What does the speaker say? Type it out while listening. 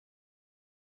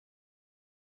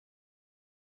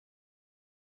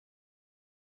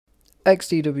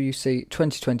XDWC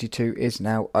 2022 is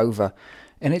now over,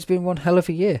 and it's been one hell of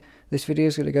a year. This video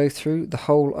is going to go through the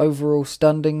whole overall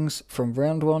standings from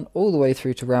round 1 all the way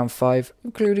through to round 5,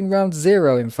 including round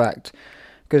 0 in fact.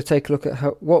 I'm going to take a look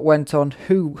at what went on,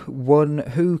 who won,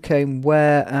 who came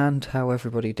where, and how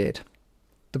everybody did.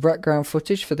 The background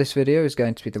footage for this video is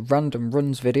going to be the random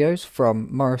runs videos from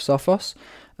Morosofos,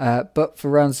 but for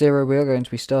round 0 we are going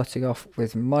to be starting off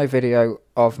with my video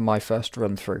of my first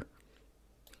run through.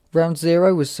 Round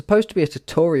 0 was supposed to be a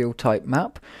tutorial type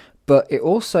map, but it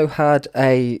also had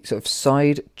a sort of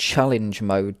side challenge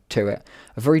mode to it.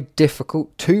 A very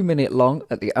difficult 2-minute long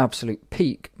at the absolute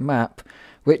peak map,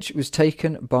 which was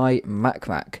taken by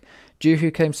Mac.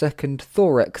 Juhu came second,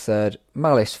 Thorek third,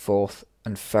 Malice fourth,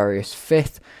 and Farius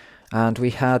fifth. And we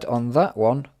had on that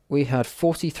one, we had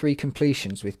 43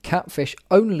 completions, with Catfish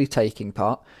only taking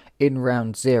part in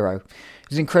round 0. It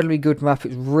was an incredibly good map. It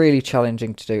was really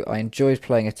challenging to do. I enjoyed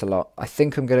playing it a lot. I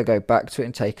think I'm going to go back to it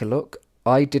and take a look.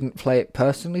 I didn't play it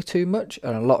personally too much,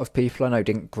 and a lot of people I know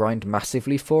didn't grind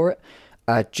massively for it,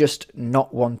 just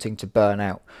not wanting to burn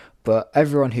out. But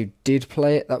everyone who did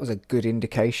play it, that was a good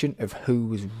indication of who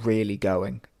was really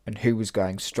going and who was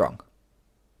going strong.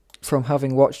 From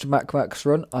having watched Mac's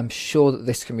run, I'm sure that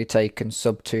this can be taken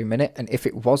sub 2 minute, and if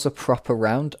it was a proper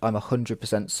round, I'm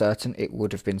 100% certain it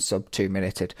would have been sub 2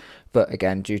 minuted. But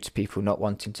again, due to people not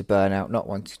wanting to burn out, not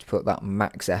wanting to put that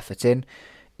max effort in,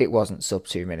 it wasn't sub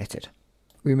 2 minuted.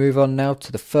 We move on now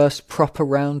to the first proper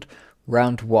round,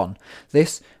 round 1.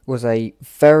 This was a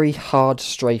very hard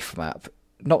strafe map.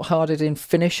 Not hard as in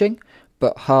finishing,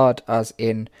 but hard as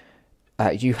in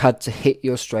you had to hit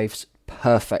your strafes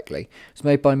perfectly. It's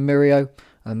made by Mirio,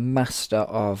 a master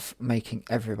of making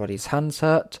everybody's hands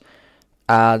hurt,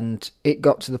 and it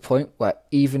got to the point where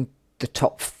even the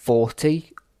top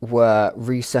 40 were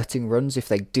resetting runs if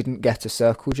they didn't get a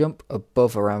circle jump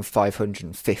above around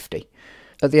 550.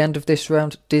 At the end of this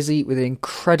round, Dizzy, with an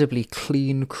incredibly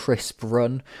clean, crisp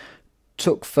run,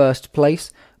 took first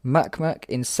place. Mac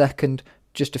in second,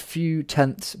 just a few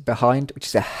tenths behind, which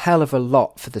is a hell of a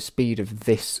lot for the speed of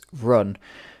this run.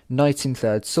 Knight in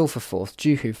third, Sulphur fourth,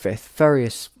 Juhu fifth,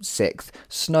 Farius sixth,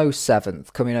 Snow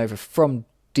seventh, coming over from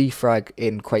Defrag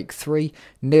in Quake 3,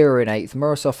 Nero in eighth,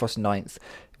 Morosofos ninth,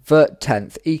 Vert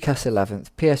 10th, ECAS 11th,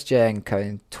 PSJ Enco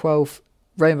in 12th,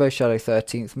 Rainbow Shadow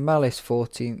 13th, Malice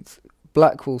 14th,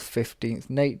 Blackwolf 15th,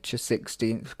 Nature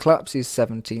 16th, Collapses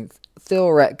 17th,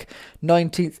 Thorek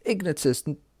 19th,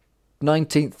 Ignitus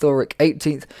 19th, Thorek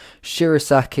 18th,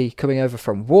 Shirasaki coming over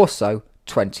from Warsaw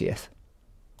 20th.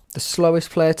 The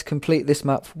slowest player to complete this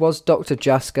map was Dr.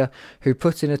 Jaska, who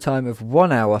put in a time of 1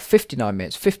 hour, 59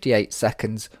 minutes, 58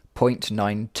 seconds,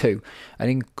 0.92. An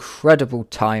incredible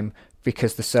time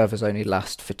because the servers only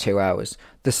last for 2 hours.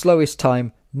 The slowest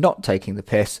time, not taking the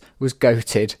piss, was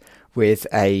Goated with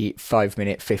a 5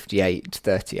 minute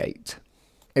 58.38.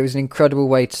 It was an incredible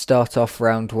way to start off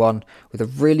round 1 with a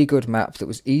really good map that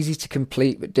was easy to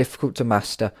complete but difficult to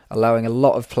master, allowing a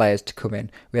lot of players to come in.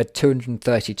 We had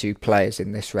 232 players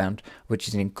in this round, which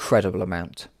is an incredible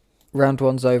amount. Round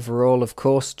 1's overall, of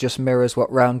course, just mirrors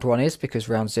what round 1 is because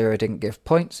round 0 didn't give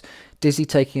points. Dizzy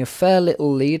taking a fair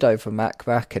little lead over Mac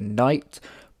and Knight,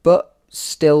 but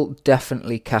still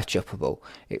definitely catch-upable.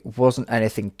 It wasn't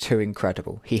anything too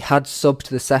incredible. He had subbed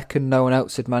the second, no one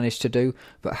else had managed to do,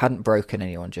 but hadn't broken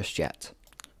anyone just yet.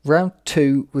 Round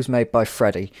 2 was made by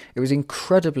Freddy. It was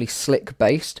incredibly slick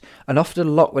based and offered a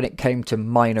lot when it came to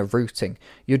minor routing.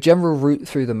 Your general route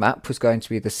through the map was going to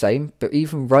be the same, but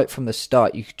even right from the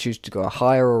start you could choose to go a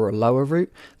higher or a lower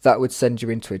route. That would send you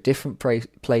into a different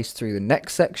place through the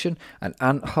next section, an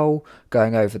ant hole,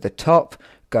 going over the top,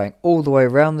 going all the way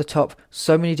around the top,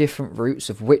 so many different routes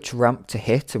of which ramp to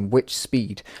hit and which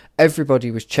speed. Everybody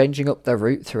was changing up their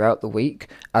route throughout the week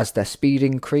as their speed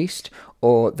increased,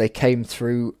 or they came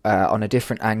through on a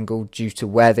different angle due to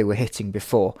where they were hitting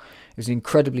before. It was an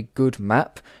incredibly good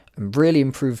map and really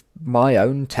improved my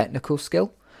own technical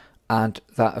skill and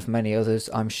that of many others,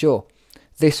 I'm sure.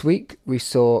 This week we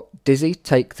saw Dizzy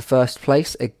take the first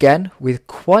place again with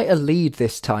quite a lead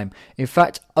this time. In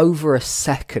fact, over a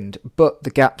second, but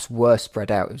the gaps were spread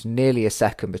out. It was nearly a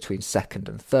second between second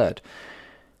and third.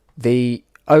 The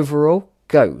overall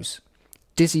goes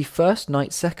Dizzy first,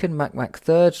 Knight second, Mac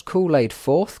third, Kool-Aid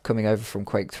fourth, coming over from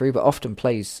Quake 3, but often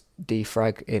plays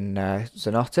Defrag in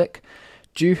Xonotic.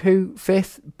 Juhu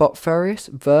 5th, Botfarius,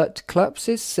 Vert,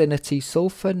 Collapses, Sinity,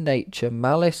 Sulphur, Nature,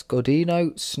 Malice,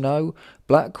 Godino, Snow,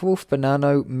 Blackwolf,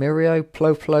 Banano, Mirio,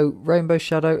 Ploplo, Rainbow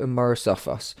Shadow and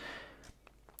Morosofos.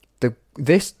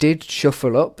 This did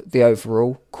shuffle up the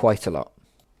overall quite a lot.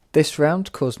 This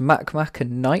round caused Mac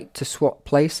and Knight to swap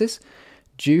places.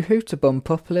 Juhu to bump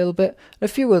up a little bit, and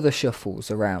a few other shuffles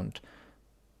around.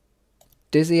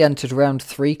 Dizzy entered round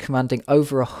 3 commanding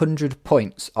over 100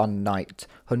 points on Knight,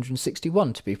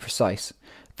 161 to be precise.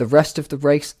 The rest of the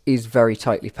race is very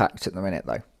tightly packed at the minute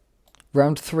though.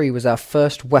 Round 3 was our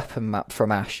first weapon map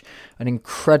from Ash, an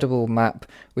incredible map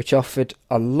which offered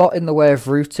a lot in the way of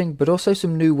routing, but also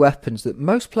some new weapons that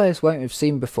most players won't have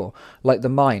seen before, like the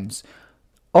mines.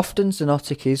 Often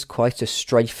Xonotic is quite a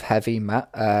strafe-heavy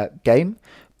game,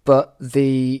 but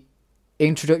the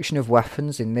introduction of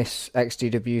weapons in this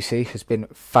XDWC has been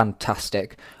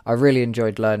fantastic. I really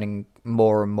enjoyed learning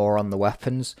more and more on the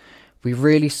weapons. We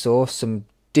really saw some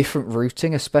different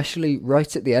routing, especially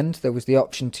right at the end. There was the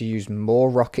option to use more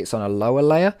rockets on a lower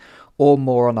layer or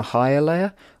more on a higher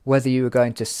layer, whether you were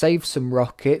going to save some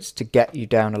rockets to get you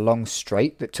down a long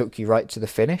straight that took you right to the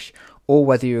finish, or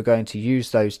whether you were going to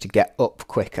use those to get up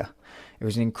quicker. It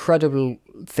was an incredible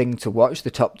thing to watch the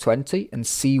top 20 and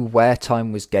see where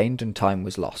time was gained and time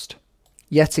was lost.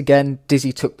 Yet again,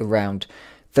 Dizzy took the round.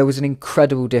 There was an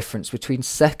incredible difference between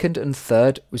second and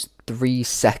third was 3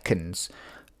 seconds,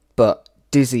 but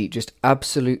Dizzy just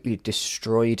absolutely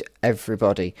destroyed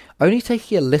everybody, only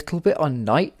taking a little bit on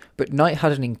Knight, but Knight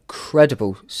had an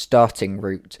incredible starting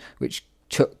route which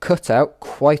cut out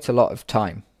quite a lot of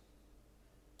time.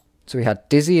 So we had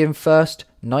Dizzy in first,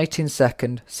 Knight in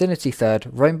second, Xfinity third,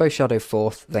 Rainbow Shadow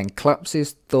fourth, then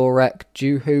Collapses, Thorek,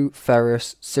 Juhu,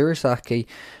 Ferris, Sirasaki,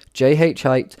 JH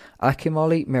Height,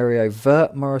 Akimoli, Mirio,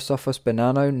 Vert, Morosophos,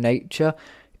 Banano, Nature,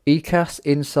 Ecas,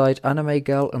 Inside, Anime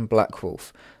Girl and Black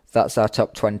Wolf. That's our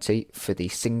top 20 for the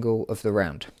single of the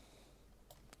round.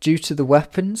 Due to the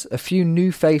weapons, a few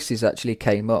new faces actually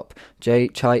came up,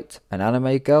 JH Height and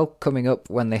Anime Girl coming up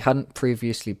when they hadn't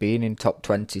previously been in top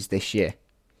 20s this year.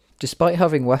 Despite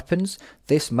having weapons,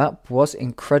 this map was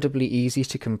incredibly easy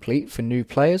to complete for new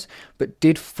players, but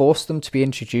did force them to be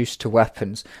introduced to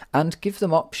weapons, and give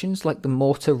them options like the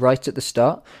mortar right at the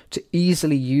start to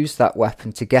easily use that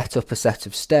weapon to get up a set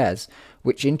of stairs,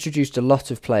 which introduced a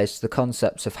lot of players to the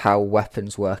concepts of how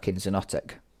weapons work in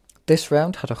Xonotic. This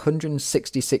round had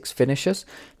 166 finishers,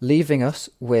 leaving us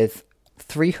with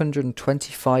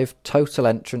 325 total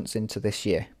entrants into this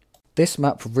year. This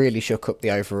map really shook up the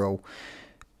overall.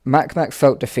 Mac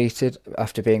felt defeated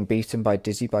after being beaten by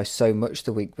Dizzy by so much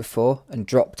the week before and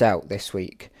dropped out this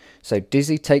week. So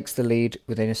Dizzy takes the lead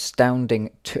with an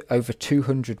astounding over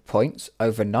 200 points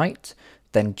over Knight,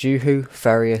 then Juhu,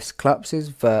 Farius, Collapses,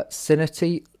 Vert,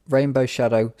 Xfinity, Rainbow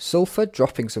Shadow, Sulphur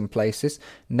dropping some places,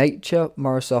 Nature,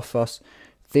 Morosophos,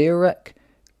 Theorek,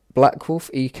 Black Wolf,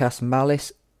 Ecas,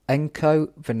 Malice, Enko,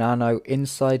 Venano,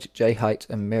 Inside, J-Height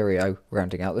and Mirio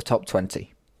rounding out the top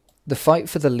 20. The fight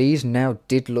for the lead now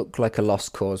did look like a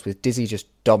lost cause, with Dizzy just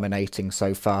dominating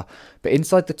so far, but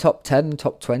inside the top 10 and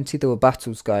top 20 there were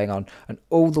battles going on, and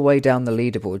all the way down the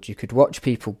leaderboard you could watch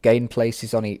people gain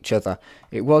places on each other.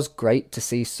 It was great to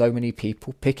see so many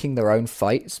people picking their own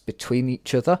fights between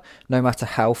each other, no matter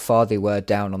how far they were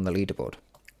down on the leaderboard.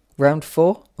 Round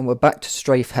 4, and we're back to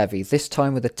strafe heavy, this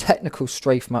time with a technical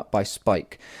strafe map by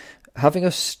Spike, having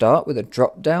us start with a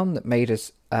drop down that made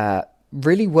us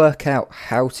really work out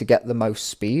how to get the most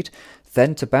speed,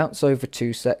 then to bounce over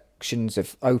 2 sections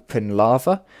of open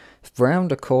lava,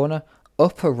 round a corner,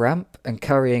 up a ramp and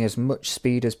carrying as much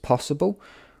speed as possible,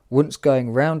 once going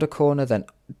round a corner then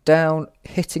down,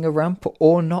 hitting a ramp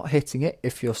or not hitting it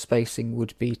if your spacing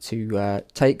would be to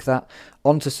take that,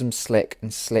 onto some slick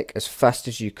and slick as fast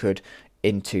as you could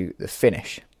into the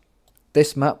finish.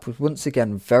 This map was once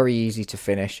again very easy to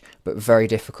finish, but very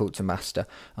difficult to master,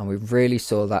 and we really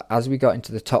saw that as we got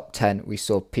into the top 10, we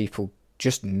saw people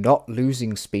just not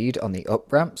losing speed on the up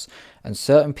ramps, and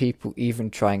certain people even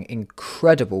trying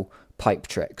incredible pipe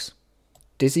tricks.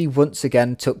 Dizzy once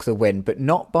again took the win, but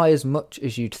not by as much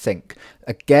as you'd think.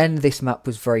 Again, this map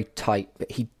was very tight,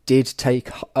 but he did take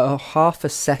half a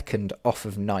second off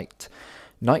of Knight.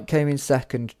 Knight came in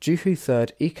second, Juhu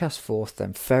third, Ecas fourth,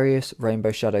 then Farius,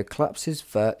 Rainbow Shadow, Collapses,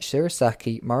 Vert,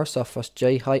 Shirasaki, Morosophos,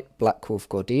 J-Height, Black Wolf,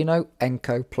 Gordino,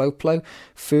 Enko, Ploplo,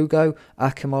 Fugo,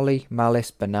 Akimoli,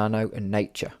 Malice, Banano and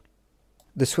Nature.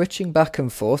 The switching back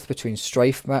and forth between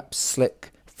strafe maps,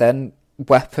 slick, then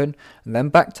weapon and then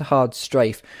back to hard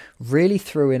strafe really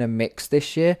threw in a mix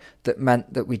this year that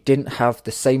meant that we didn't have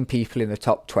the same people in the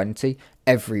top 20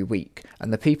 every week,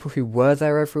 and the people who were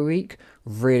there every week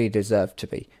really deserved to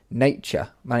be. Nature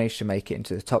managed to make it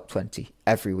into the top 20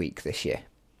 every week this year.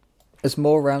 As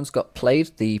more rounds got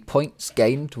played, the points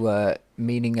gained were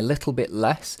meaning a little bit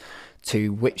less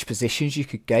to which positions you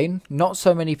could gain. Not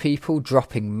so many people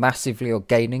dropping massively or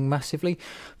gaining massively,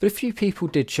 but a few people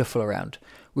did shuffle around.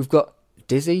 We've got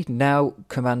Dizzy now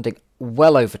commanding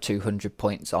well over 200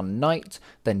 points on Knight,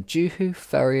 then Juhu,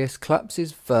 Ferius,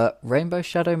 Clapses, Vert, Rainbow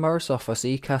Shadow, Morosophos,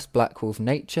 Ecast, Blackwolf,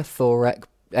 Nature, Thorek,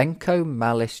 Enko,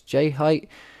 Malice, J-Height,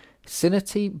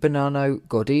 Sinity, Banano,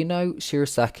 Gordino,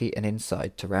 Shirasaki and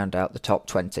Inside to round out the top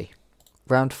 20.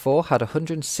 Round 4 had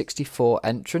 164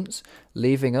 entrants,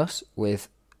 leaving us with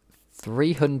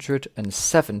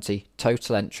 370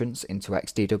 total entrants into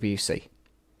XDWC.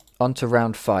 On to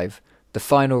round 5. The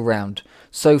final round.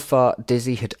 So far,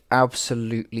 Dizzy had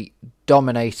absolutely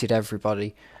dominated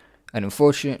everybody, and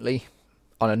unfortunately,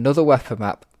 on another weapon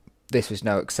map, this was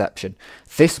no exception.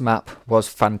 This map was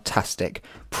fantastic.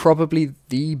 Probably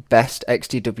the best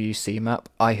XDWC map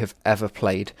I have ever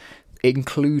played,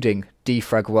 including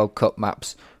Defrag World Cup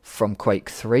maps from Quake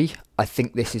 3. I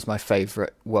think this is my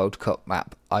favourite World Cup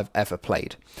map I've ever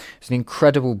played. It's an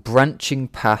incredible branching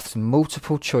paths,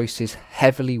 multiple choices,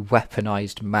 heavily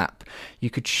weaponised map. You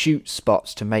could shoot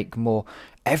spots to make more.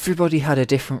 Everybody had a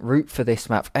different route for this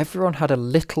map. Everyone had a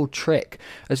little trick.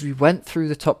 As we went through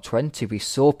the top 20, we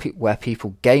saw where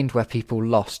people gained, where people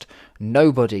lost.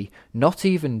 Nobody, not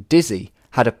even Dizzy,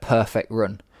 had a perfect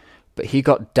run. But he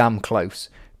got damn close,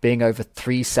 being over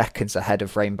 3 seconds ahead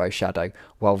of Rainbow Shadow,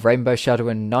 while Rainbow Shadow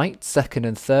and Knight, second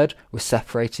and third, were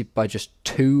separated by just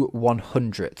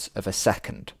 2/100ths of a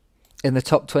second. In the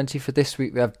top 20 for this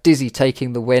week, we have Dizzy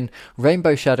taking the win,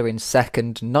 Rainbow Shadow in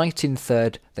second, Knight in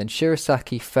third, then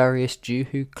Shirasaki, Ferius,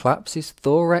 Juhu, Clapses,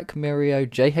 Thorek, Mirio,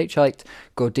 JH Height,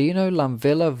 Gordino,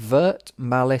 Lamvilla, Vert,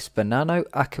 Malice, Banano,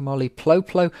 Akamoli,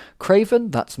 Ploplo,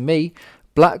 Craven, that's me,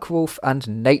 Blackwolf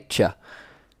and Nature.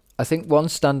 I think one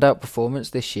standout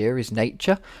performance this year is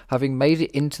Nature, having made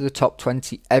it into the top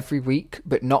 20 every week,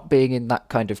 but not being in that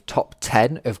kind of top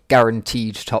 10 of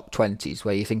guaranteed top 20s,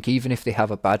 where you think even if they have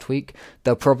a bad week,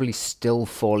 they'll probably still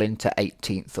fall into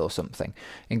 18th or something.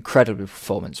 Incredible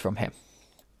performance from him.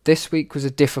 This week was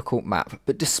a difficult map,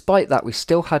 but despite that we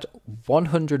still had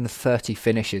 130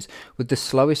 finishes, with the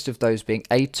slowest of those being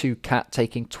A2 Cat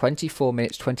taking 24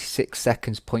 minutes 26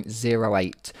 seconds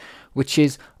 .08, which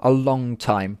is a long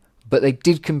time. But they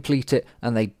did complete it,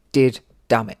 and they did,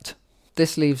 damn it.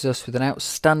 This leaves us with an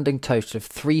outstanding total of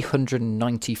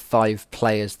 395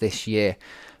 players this year,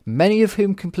 many of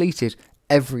whom completed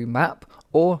every map,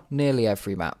 or nearly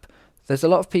every map. There's a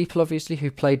lot of people obviously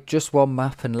who played just one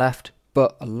map and left,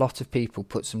 but a lot of people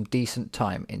put some decent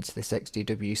time into this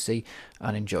XDWC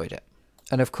and enjoyed it.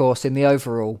 And of course, in the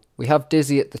overall, we have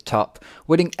Dizzy at the top,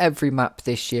 winning every map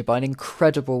this year by an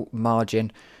incredible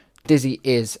margin. Dizzy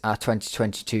is our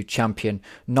 2022 champion.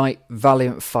 Knight,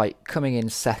 valiant fight, coming in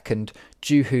second.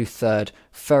 Juhu third.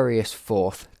 Furious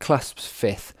fourth. Clasps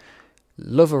fifth.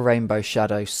 Lover Rainbow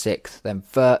Shadow sixth. Then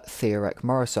Vert, Theorek,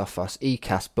 Morosophos,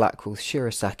 Ecast, Blackwolf,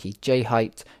 Shirasaki,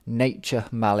 J-Height, Nature,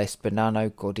 Malice,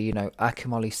 Banano, Gordino,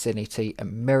 Akamoli, Sinity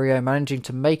and Mirio managing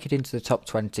to make it into the top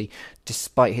 20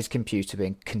 despite his computer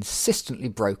being consistently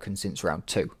broken since round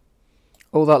 2.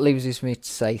 All that leaves me to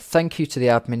say thank you to the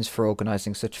admins for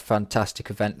organising such a fantastic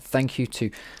event. Thank you to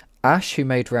Ash, who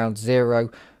made round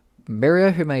 0,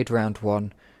 Mirio, who made round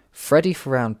 1, Freddy for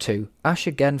round 2, Ash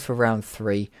again for round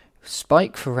 3,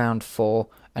 Spike for round 4,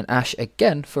 and Ash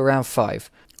again for round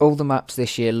 5. All the maps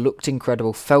this year looked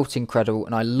incredible, felt incredible,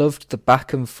 and I loved the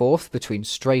back and forth between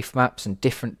strafe maps and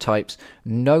different types.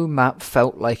 No map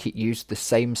felt like it used the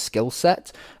same skill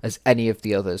set as any of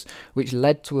the others, which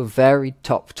led to a varied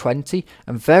top 20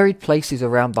 and varied places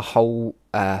around the whole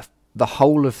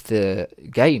of the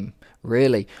game.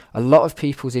 Really, a lot of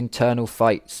people's internal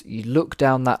fights. You look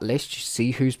down that list, you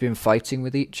see who's been fighting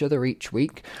with each other each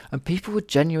week, and people were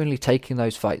genuinely taking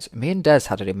those fights. Me and Des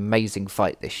had an amazing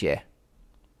fight this year.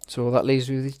 So all that leaves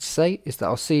me to say is that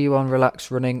I'll see you on Relax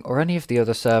Running or any of the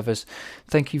other servers.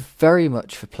 Thank you very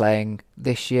much for playing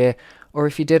this year, or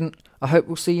if you didn't, I hope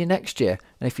we'll see you next year.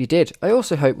 And if you did, I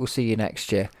also hope we'll see you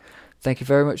next year. Thank you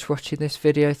very much for watching this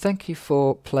video. Thank you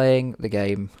for playing the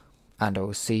game, and I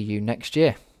will see you next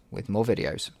year with more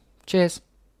videos. Cheers.